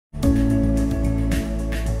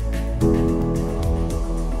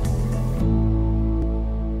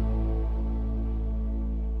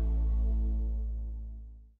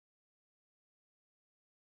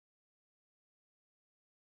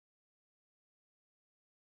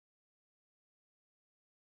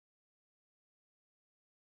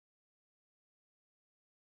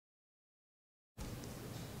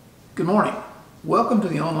Good morning. Welcome to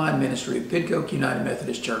the online ministry of Pidcoke United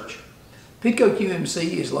Methodist Church. Pidcoke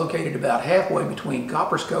UMC is located about halfway between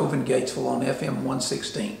Coppers Cove and Gatesville on FM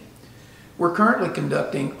 116. We're currently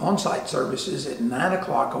conducting on-site services at 9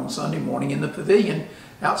 o'clock on Sunday morning in the pavilion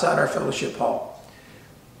outside our fellowship hall.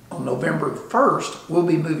 On November 1st, we'll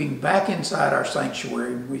be moving back inside our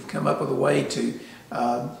sanctuary. We've come up with a way to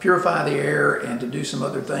purify the air and to do some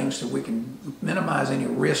other things so we can minimize any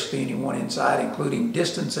risk to anyone inside, including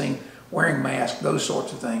distancing, wearing masks, those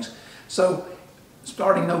sorts of things. So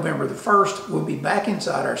starting November the 1st, we'll be back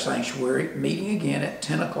inside our sanctuary, meeting again at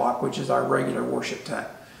 10 o'clock, which is our regular worship time.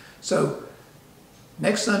 So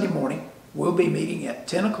next Sunday morning, we'll be meeting at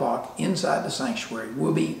 10 o'clock inside the sanctuary.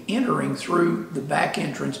 We'll be entering through the back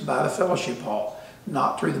entrance by the fellowship hall,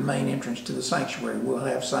 not through the main entrance to the sanctuary. We'll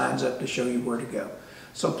have signs up to show you where to go.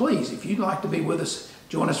 So please, if you'd like to be with us,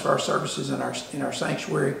 join us for our services in our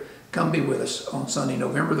sanctuary. Come be with us on Sunday,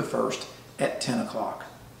 November the 1st at 10 o'clock.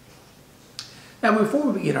 Now, before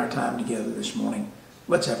we begin our time together this morning,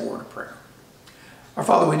 let's have a word of prayer. Our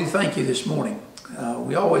Father, we do thank you this morning.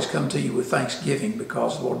 We always come to you with thanksgiving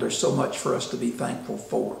because, Lord, there's so much for us to be thankful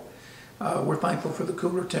for. We're thankful for the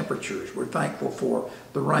cooler temperatures. We're thankful for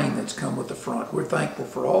the rain that's come with the front. We're thankful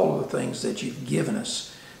for all of the things that you've given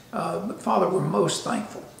us. But Father, we're most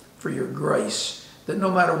thankful for your grace, that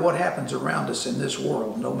no matter what happens around us in this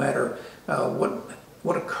world, no matter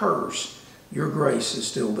what occurs, your grace is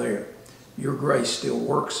still there. Your grace still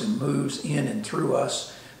works and moves in and through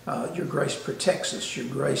us. Your grace protects us. Your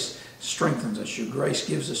grace strengthens us. Your grace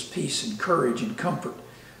gives us peace and courage and comfort.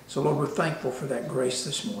 So, Lord, we're thankful for that grace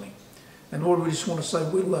this morning. And, Lord, we just want to say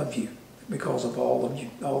we love you because of all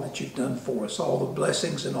that you've done for us, all the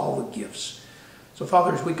blessings and all the gifts. So,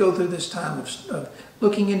 Father, as we go through this time of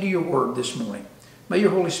looking into your word this morning, may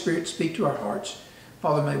your Holy Spirit speak to our hearts.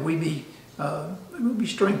 Father, may we be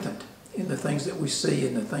strengthened in the things that we see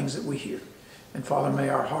and the things that we hear. And Father, may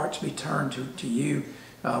our hearts be turned to you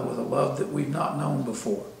with a love that we've not known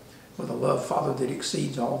before. With a love, Father, that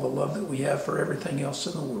exceeds all the love that we have for everything else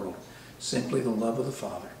in the world. Simply the love of the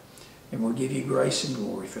Father. And we'll give you grace and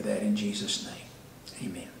glory for that in Jesus' name.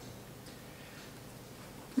 Amen.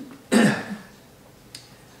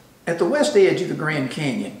 At the west edge of the Grand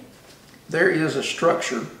Canyon, there is a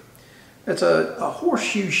structure that's a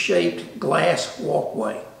horseshoe-shaped glass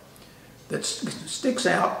walkway that sticks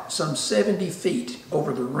out some 70 feet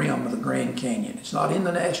over the rim of the Grand Canyon. It's not in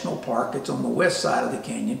the national park. It's on the west side of the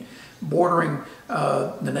canyon, bordering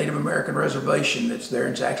the Native American reservation that's there.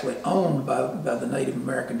 It's actually owned by the Native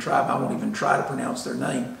American tribe. I won't even try to pronounce their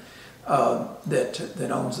name,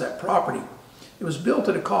 that owns that property. It was built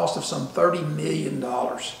at a cost of some $30 million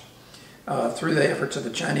through the efforts of a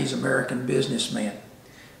Chinese-American businessman.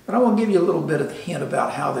 But I want to give you a little bit of a hint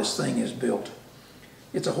about how this thing is built.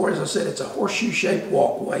 As I said, it's a horseshoe-shaped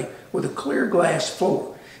walkway with a clear glass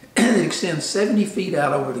floor that extends 70 feet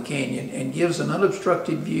out over the canyon and gives an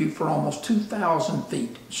unobstructed view for almost 2,000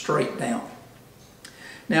 feet straight down.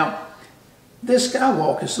 Now, this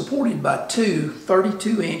skywalk is supported by two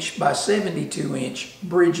 32-inch by 72-inch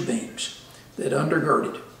bridge beams that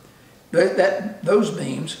undergird it. Those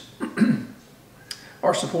beams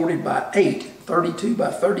are supported by 8 32 by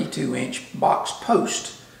 32-inch box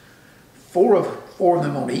posts, four of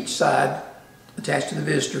them on each side attached to the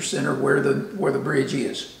visitor center where the bridge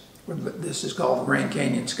is. This is called the Grand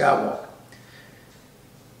Canyon Skywalk.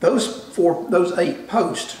 Those 8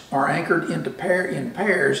 posts are anchored in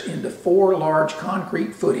pairs into 4 large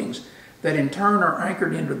concrete footings that in turn are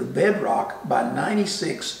anchored into the bedrock by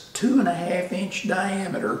 96 2.5-inch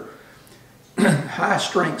diameter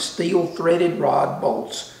high-strength steel threaded rod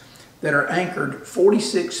bolts that are anchored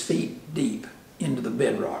 46 feet deep into the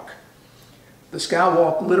bedrock. The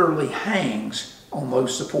skywalk literally hangs on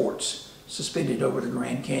those supports suspended over the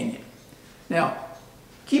Grand Canyon. Now,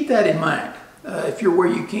 keep that in mind. If you're where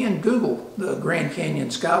you can, Google the Grand Canyon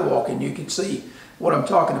Skywalk and you can see what I'm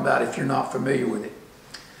talking about if you're not familiar with it.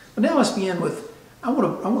 But now let's begin with, I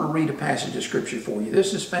want to read a passage of scripture for you.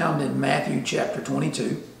 This is found in Matthew chapter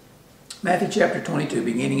 22. Matthew chapter 22,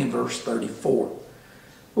 beginning in verse 34.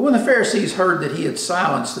 But when the Pharisees heard that he had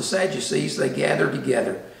silenced the Sadducees, they gathered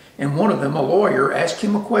together. And one of them, a lawyer, asked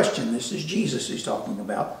him a question. This is Jesus he's talking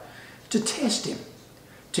about, to test him.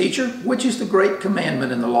 Teacher, which is the great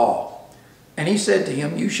commandment in the law? And he said to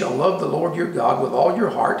him, you shall love the Lord your God with all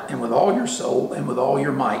your heart and with all your soul and with all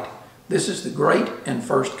your might. This is the great and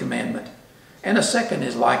first commandment. And a second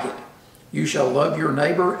is like it. You shall love your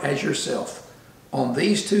neighbor as yourself. On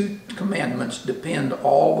these 2 commandments depend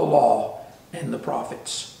all the law and the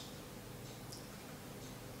prophets.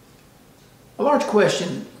 A large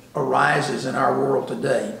question arises in our world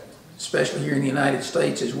today. especially here in the United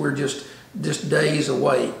States, is we're just days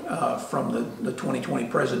away from the 2020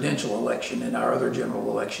 presidential election and our other general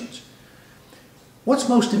elections. What's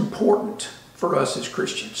most important for us as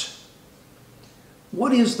Christians?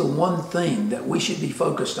 What is the one thing that we should be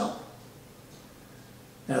focused on?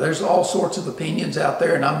 Now, there's all sorts of opinions out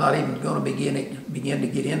there, and I'm not even going to begin to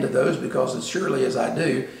get into those, because as surely as I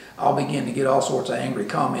do, I'll begin to get all sorts of angry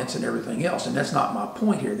comments and everything else, and that's not my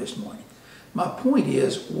point here this morning. My point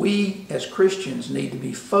is, we as Christians need to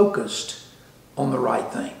be focused on the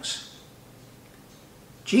right things.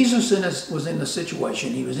 Jesus was in the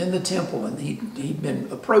situation, he was in the temple, and he'd been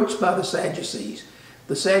approached by the Sadducees.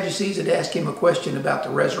 The Sadducees had asked him a question about the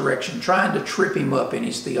resurrection, trying to trip him up in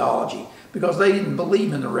his theology, because they didn't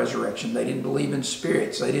believe in the resurrection. They didn't believe in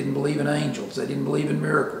spirits. They didn't believe in angels. They didn't believe in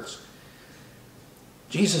miracles.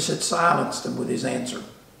 Jesus had silenced them with his answer.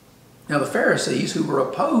 Now the Pharisees, who were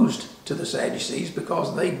opposed to the Sadducees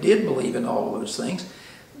because they did believe in all of those things,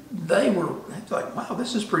 they were like, wow,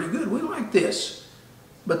 this is pretty good. We like this.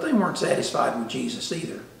 But they weren't satisfied with Jesus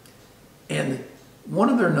either. And one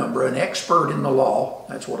of their number, an expert in the law,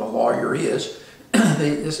 that's what a lawyer is,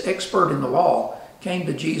 this expert in the law came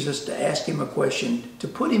to Jesus to ask him a question, to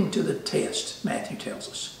put him to the test, Matthew tells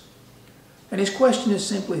us. And his question is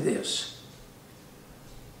simply this: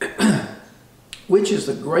 which is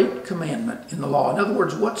the great commandment in the law? In other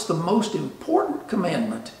words, what's the most important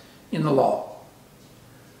commandment in the law?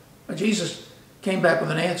 Now, Jesus came back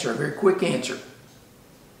with an answer, a very quick answer.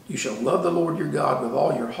 You shall love the Lord your God with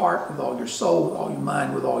all your heart, with all your soul, with all your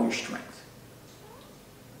mind, with all your strength.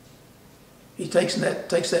 He takes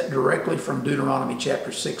that directly from Deuteronomy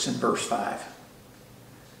chapter 6 and verse 5.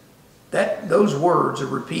 Those words are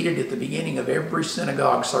repeated at the beginning of every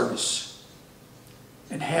synagogue service,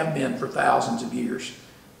 and have been for thousands of years,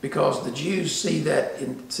 because the Jews see that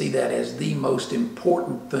as the most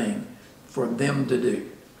important thing for them to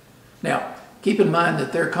do. Now, keep in mind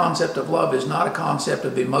that their concept of love is not a concept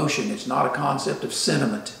of emotion. It's not a concept of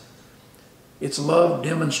sentiment. It's love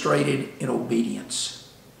demonstrated in obedience.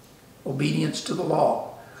 Obedience to the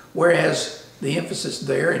law. Whereas the emphasis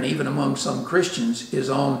there, and even among some Christians, is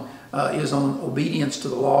on obedience to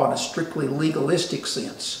the law in a strictly legalistic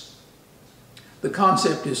sense. The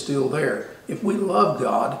concept is still there. If we love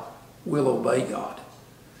God, we'll obey God.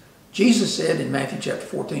 Jesus said in Matthew chapter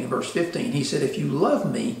 14 and verse 15, he said, if you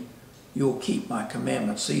love me, you'll keep my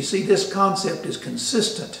commandments. So you see, this concept is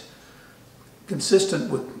consistent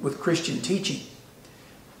with Christian teaching.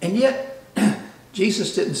 And yet,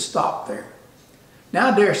 Jesus didn't stop there.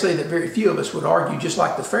 Now, I dare say that very few of us would argue, just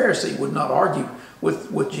like the Pharisee would not argue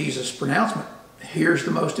with Jesus' pronouncement. Here's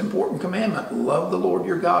the most important commandment: love the Lord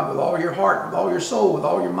your God with all your heart, with all your soul, with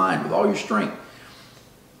all your mind, with all your strength.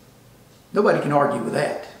 Nobody can argue with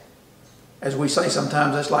that. As we say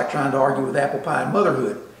sometimes, that's like trying to argue with apple pie and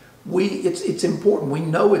motherhood. It's important. We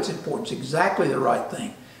know it's important. It's exactly the right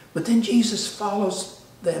thing. But then Jesus follows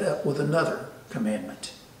that up with another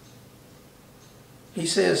commandment. He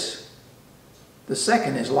says, the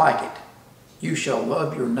second is like it. You shall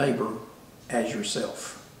love your neighbor as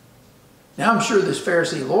yourself. Now, I'm sure this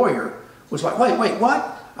Pharisee lawyer was like, wait,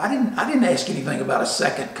 what? I didn't ask anything about a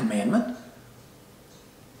second commandment.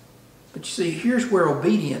 But you see, here's where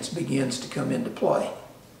obedience begins to come into play.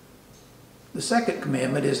 The second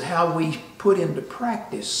commandment is how we put into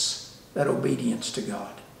practice that obedience to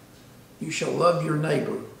God. You shall love your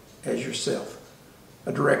neighbor as yourself.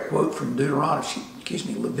 A direct quote from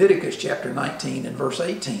Leviticus chapter 19 and verse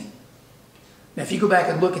 18. Now, if you go back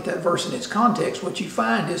and look at that verse in its context, what you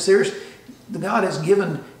find is God is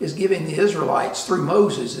giving the Israelites, through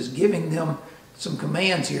Moses, is giving them some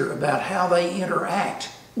commands here about how they interact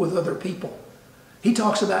with other people. He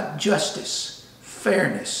talks about justice,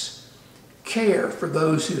 fairness, care for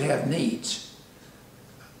those who have needs,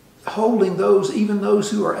 holding even those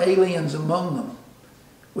who are aliens among them,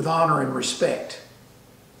 with honor and respect.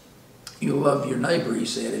 You love your neighbor, he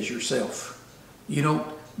said, as yourself. You don't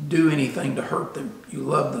do anything to hurt them. You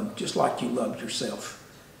love them just like you loved yourself.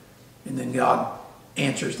 And then God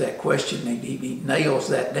answers that question. He nails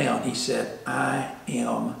that down. He said, I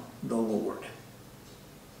am the Lord.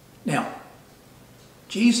 Now,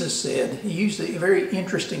 Jesus said, he used a very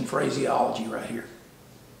interesting phraseology right here.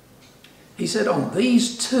 He said, on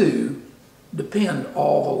these two depend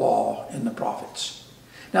all the law and the prophets.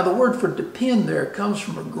 Now, the word for depend there comes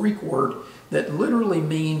from a Greek word that literally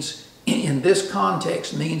means, in this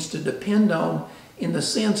context, means to depend on in the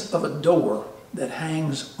sense of a door that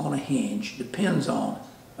hangs on a hinge, depends on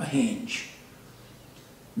a hinge.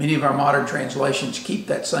 Many of our modern translations keep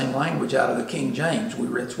that same language out of the King James.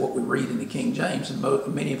 It's what we read in the King James, and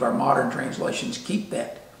many of our modern translations keep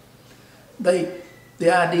that. The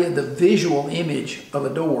idea, the visual image of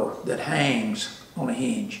a door that hangs on a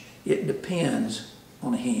hinge. It depends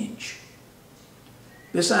on a hinge.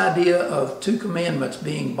 This idea of two commandments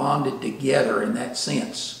being bonded together in that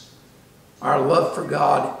sense. Our love for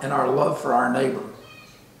God and our love for our neighbor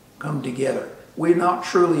come together. We're not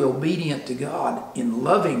truly obedient to God in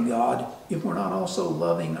loving God if we're not also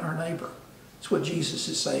loving our neighbor. That's what Jesus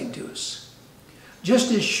is saying to us.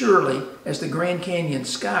 Just as surely as the Grand Canyon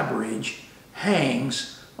Sky Bridge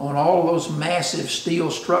hangs on all those massive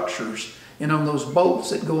steel structures and on those bolts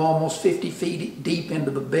that go almost 50 feet deep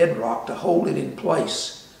into the bedrock to hold it in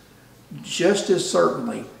place, just as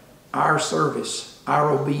certainly our service,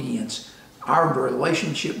 our obedience, our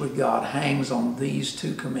relationship with God hangs on these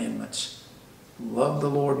two commandments. Love the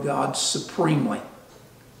Lord God supremely.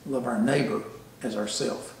 Love our neighbor as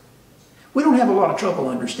ourselves. We don't have a lot of trouble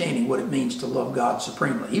understanding what it means to love God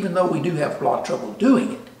supremely, even though we do have a lot of trouble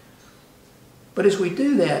doing it. But as we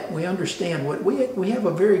do that, we understand we have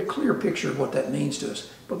a very clear picture of what that means to us.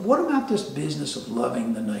 But what about this business of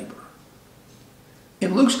loving the neighbor?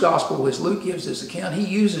 In Luke's gospel, as Luke gives this account, he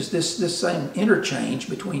uses this same interchange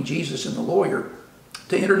between Jesus and the lawyer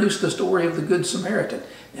to introduce the story of the Good Samaritan.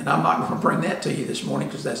 And I'm not going to bring that to you this morning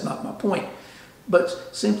because that's not my point.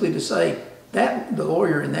 But simply to say that the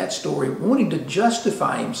lawyer in that story, wanting to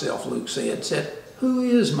justify himself, Luke said, who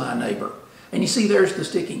is my neighbor? And you see, there's the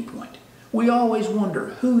sticking point. We always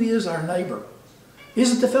wonder, who is our neighbor?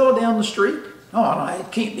 Is it the fellow down the street? Oh, no, it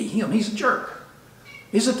can't be him. He's a jerk.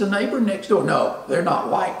 Is it the neighbor next door? No, they're not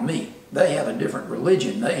like me. They have a different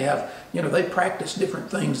religion. They practice different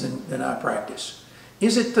things than I practice.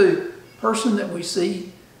 Is it the person that we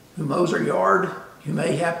see who mows our yard, who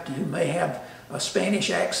may have a Spanish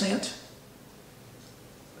accent?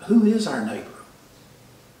 Who is our neighbor?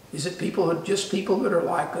 Is it just people that are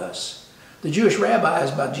like us? The Jewish rabbis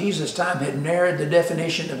by Jesus' time had narrowed the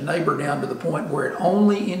definition of neighbor down to the point where it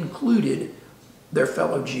only included their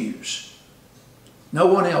fellow Jews. No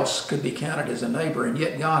one else could be counted as a neighbor, and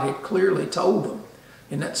yet God had clearly told them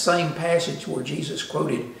in that same passage where Jesus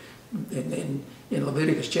quoted in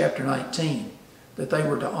Leviticus chapter 19 that they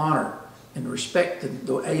were to honor and respect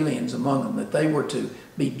the aliens among them, that they were to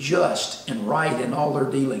be just and right in all their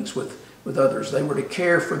dealings with others. They were to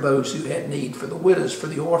care for those who had need, for the widows, for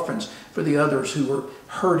the orphans, for the others who were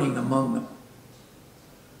hurting among them.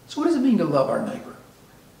 So what does it mean to love our neighbor?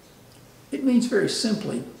 It means very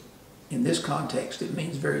simply, in this context, it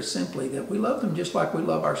means very simply that we love them just like we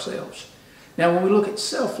love ourselves. Now, when we look at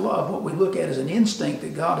self-love, what we look at is an instinct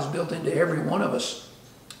that God has built into every one of us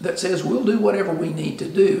that says we'll do whatever we need to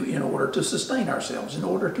do in order to sustain ourselves, in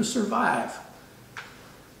order to survive.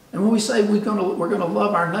 And when we say we're going to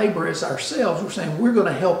love our neighbor as ourselves, we're saying we're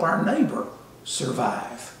going to help our neighbor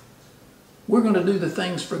survive. We're going to do the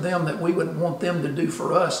things for them that we would want them to do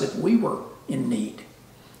for us if we were in need.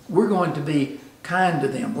 We're going to be kind to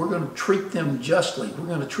them. We're going to treat them justly. We're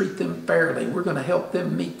going to treat them fairly. We're going to help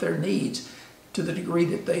them meet their needs to the degree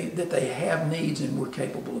that they have needs, and we're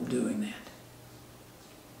capable of doing that.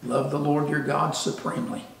 Love the Lord your God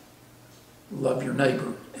supremely. Love your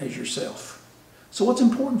neighbor as yourself. So what's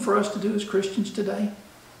important for us to do as Christians today?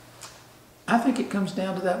 I think it comes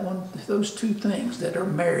down to those two things that are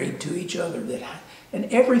married to each other, and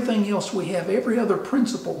everything else we have, every other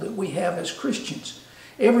principle that we have as Christians,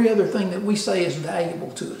 every other thing that we say is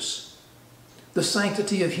valuable to us. The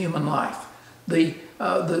sanctity of human life, the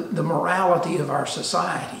morality of our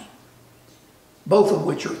society, both of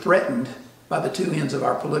which are threatened by the two ends of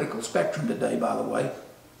our political spectrum today, by the way.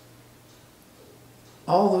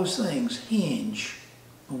 All those things hinge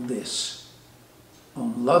on this,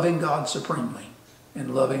 on loving God supremely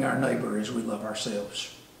and loving our neighbor as we love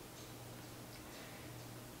ourselves.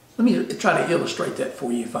 Let me try to illustrate that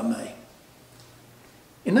for you, if I may.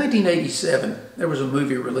 In 1987, there was a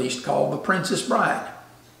movie released called The Princess Bride.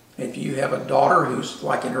 If you have a daughter who's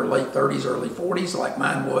like in her late 30s, early 40s, like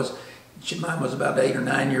mine was about 8 or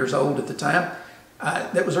 9 years old at the time,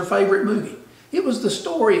 that was her favorite movie. It was the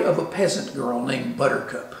story of a peasant girl named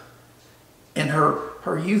Buttercup and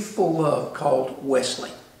her youthful love called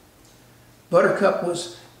Wesley. Buttercup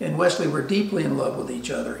and Wesley were deeply in love with each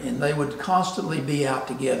other, and they would constantly be out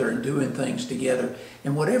together and doing things together.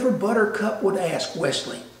 And whatever Buttercup would ask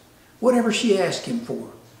Wesley, whatever she asked him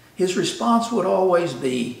for, his response would always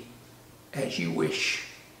be, "As you wish."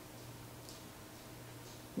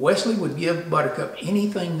 Wesley would give Buttercup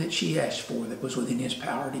anything that she asked for that was within his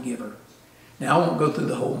power to give her. Now, I won't go through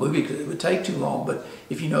the whole movie because it would take too long, but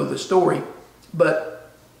if you know the story.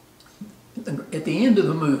 But at the end of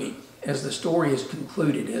the movie, as the story is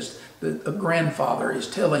concluded, as a grandfather is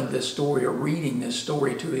telling this story or reading this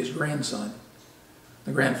story to his grandson.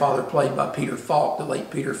 The grandfather played by Peter Falk, the late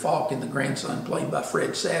Peter Falk, and the grandson played by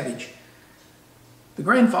Fred Savage. The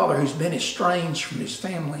grandfather, who's been estranged from his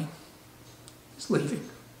family, is leaving.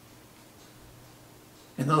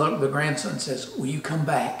 And the grandson says, "Will you come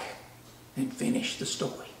back and finish the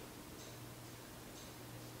story?"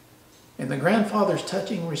 And the grandfather's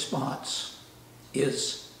touching response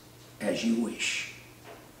is, "As you wish."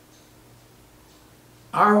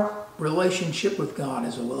 Our relationship with God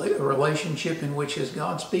is a relationship in which, as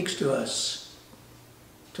God speaks to us,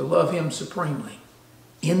 to love Him supremely.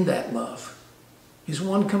 In that love, His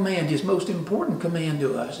one command, His most important command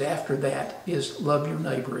to us after that is love your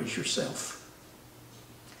neighbor as yourself.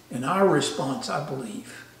 And our response, I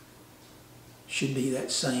believe, should be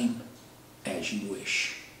that same, "As you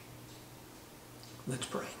wish." Let's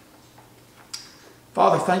pray.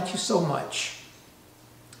 Father, thank you so much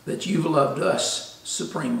that you've loved us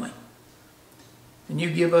supremely. And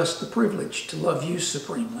you give us the privilege to love you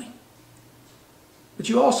supremely. But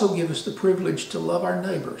you also give us the privilege to love our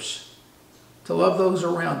neighbors, to love those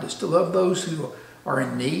around us, to love those who are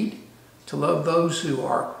in need, to love those who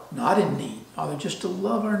are not in need. Father, just to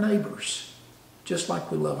love our neighbors, just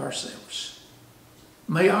like we love ourselves.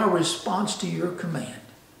 May our response to your command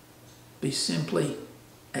be simply,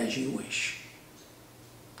 "As you wish."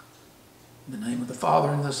 In the name of the Father,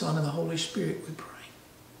 and the Son, and the Holy Spirit, we pray.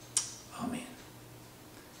 Amen.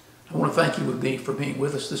 I want to thank you for being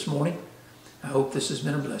with us this morning. I hope this has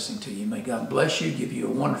been a blessing to you. May God bless you, give you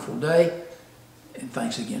a wonderful day, and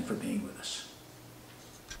thanks again for being with us.